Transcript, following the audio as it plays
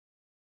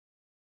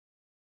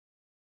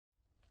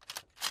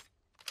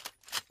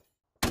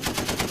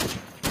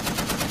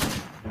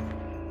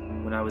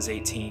When I was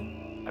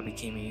 18, I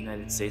became a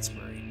United States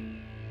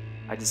Marine.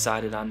 I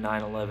decided on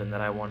 9/11 that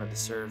I wanted to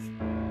serve.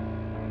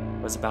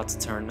 I was about to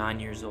turn 9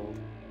 years old.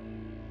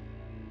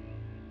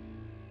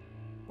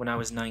 When I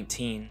was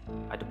 19,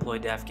 I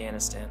deployed to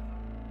Afghanistan.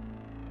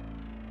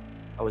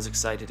 I was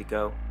excited to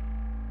go.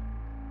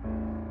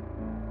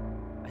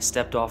 I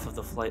stepped off of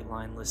the flight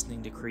line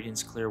listening to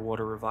Creedence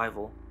Clearwater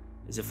Revival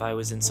as if I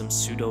was in some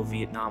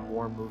pseudo-Vietnam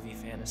War movie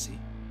fantasy.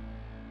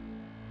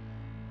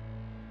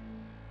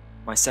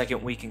 My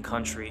second week in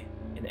country,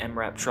 an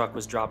MRAP truck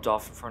was dropped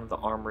off in front of the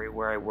armory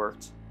where I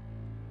worked.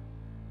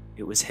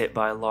 It was hit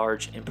by a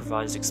large,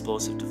 improvised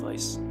explosive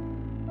device.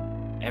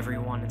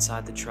 Everyone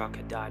inside the truck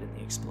had died in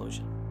the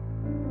explosion.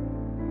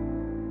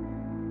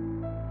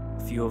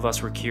 A few of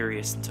us were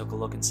curious and took a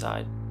look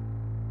inside.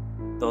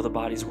 Though the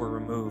bodies were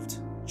removed,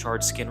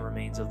 charred skin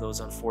remains of those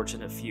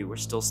unfortunate few were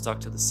still stuck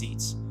to the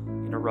seats,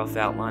 in a rough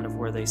outline of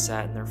where they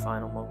sat in their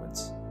final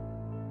moments.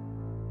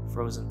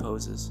 Frozen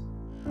poses.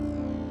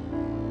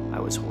 I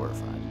was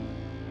horrified.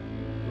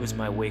 It was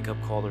my wake-up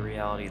call to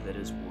reality that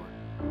is war.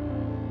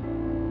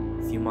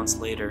 A few months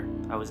later,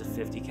 I was a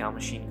 50 cal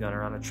machine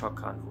gunner on a truck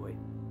convoy,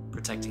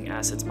 protecting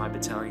assets my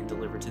battalion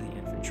delivered to the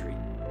infantry.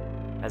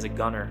 As a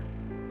gunner,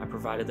 I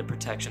provided the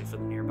protection for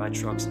the nearby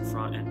trucks in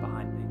front and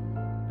behind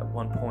me. At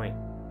one point,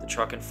 the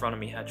truck in front of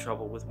me had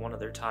trouble with one of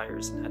their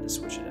tires and had to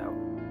switch it out.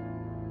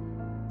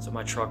 So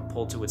my truck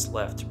pulled to its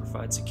left to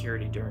provide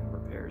security during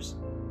repairs.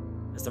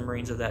 As the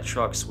Marines of that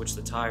truck switched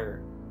the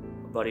tire,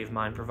 a buddy of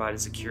mine provided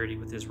security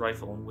with his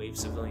rifle and waved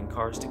civilian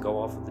cars to go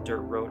off of the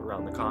dirt road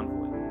around the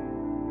convoy.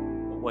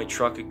 A white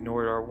truck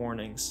ignored our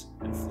warnings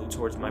and flew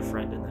towards my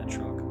friend in that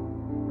truck.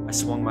 I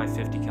swung my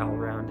 50 cal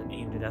round and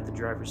aimed it at the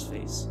driver's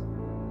face.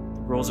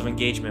 The rules of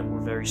engagement were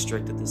very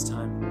strict at this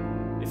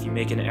time. If you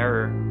make an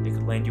error, it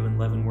could land you in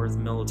Leavenworth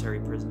military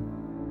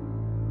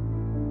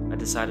prison. I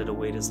decided to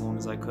wait as long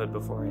as I could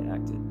before I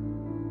acted.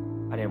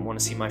 I didn't want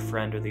to see my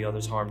friend or the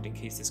others harmed in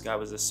case this guy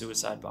was a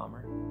suicide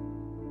bomber.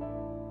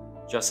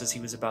 Just as he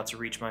was about to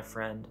reach my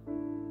friend,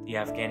 the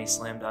Afghani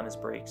slammed on his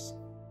brakes.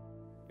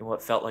 In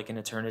what felt like an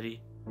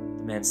eternity,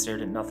 the man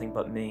stared at nothing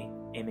but me,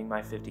 aiming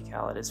my 50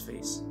 cal at his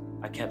face.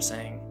 I kept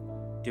saying,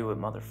 "Do it,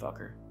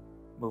 motherfucker.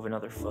 Move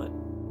another foot.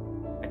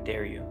 I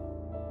dare you."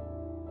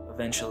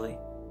 Eventually,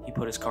 he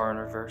put his car in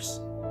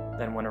reverse,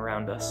 then went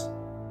around us.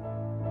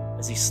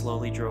 As he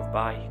slowly drove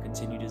by, he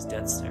continued his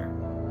death stare.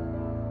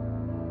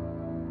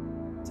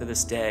 To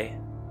this day,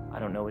 I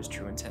don't know his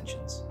true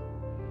intentions.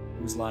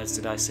 Whose lives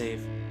did I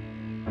save?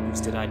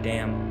 Whose did I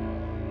damn?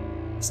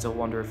 I still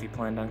wonder if he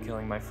planned on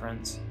killing my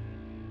friends.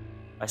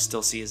 I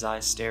still see his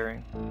eyes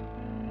staring.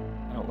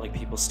 I don't like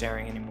people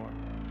staring anymore.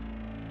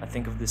 I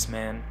think of this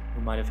man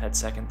who might have had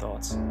second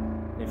thoughts,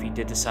 and if he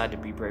did decide to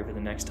be braver the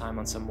next time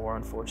on some more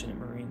unfortunate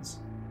Marines.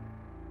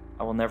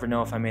 I will never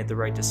know if I made the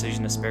right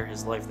decision to spare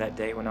his life that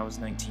day when I was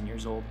 19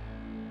 years old,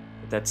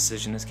 but that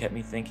decision has kept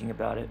me thinking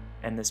about it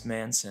and this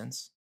man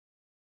since.